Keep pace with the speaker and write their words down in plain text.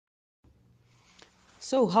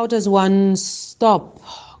So, how does one stop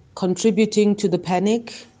contributing to the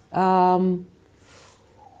panic? Um,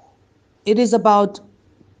 it is about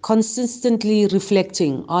consistently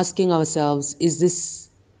reflecting, asking ourselves, is this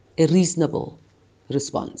a reasonable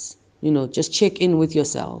response? Just check in with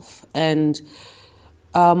yourself. And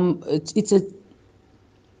it's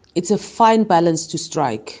a fine balance to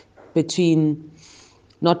strike between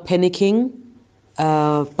not panicking,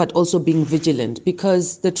 but also being vigilant,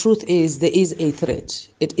 because the truth is there is a threat.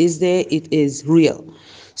 It is there, it is real.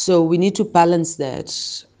 So we need to balance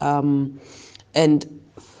that. And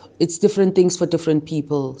it's different things for different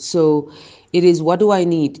people. So it is, what do I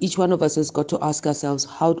need? Each one of us has got to ask ourselves,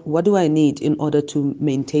 what do I need in order to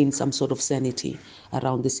maintain some sort of sanity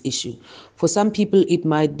around this issue? For some people, it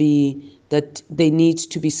might be that they need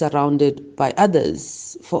to be surrounded by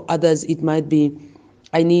others. For others, it might be,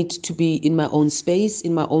 I need to be in my own space,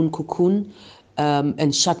 in my own cocoon,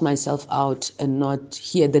 and shut myself out and not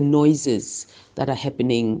hear the noises that are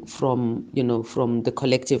happening from the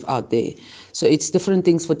collective out there. So it's different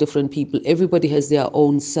things for different people. Everybody has their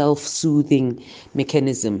own self-soothing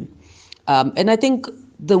mechanism. And I think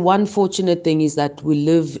the one fortunate thing is that we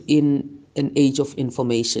live in an age of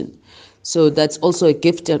information. So that's also a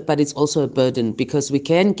gift, but it's also a burden, because we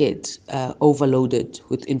can get overloaded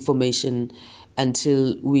with information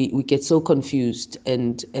until we get so confused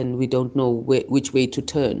and we don't know which way to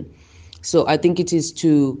turn. So I think it is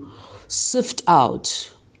to sift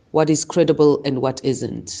out what is credible and what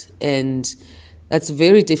isn't. And that's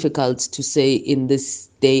very difficult to say in this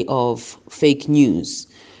day of fake news,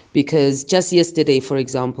 because just yesterday, for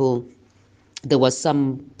example, there was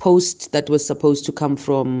some post that was supposed to come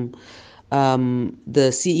from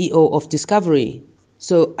the CEO of Discovery.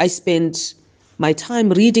 So I spent my time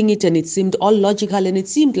reading it, and it seemed all logical, and it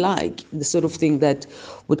seemed like the sort of thing that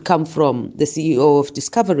would come from the CEO of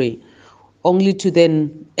Discovery, only to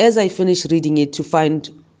then, as I finished reading it, to find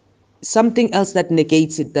something else that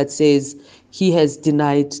negates it, that says he has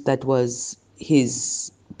denied that was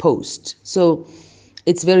his post. So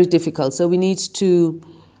it's very difficult. So we need to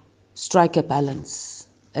strike a balance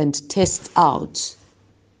and test out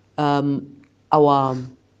our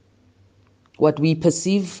what we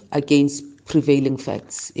perceive against prevailing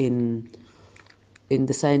facts in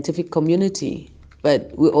the scientific community.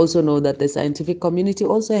 But we also know that the scientific community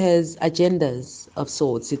also has agendas of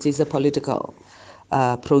sorts. It is a political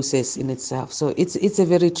process in itself. So it's a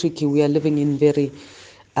very tricky. We are living in very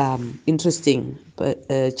interesting but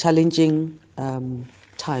challenging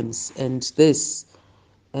times, and this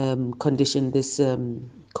condition, this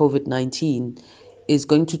COVID-19, is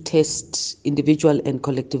going to test individual and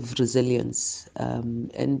collective resilience.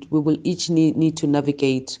 And we will each need to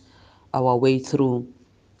navigate our way through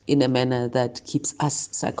in a manner that keeps us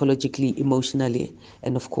psychologically, emotionally,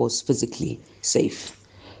 and of course, physically safe.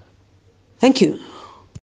 Thank you.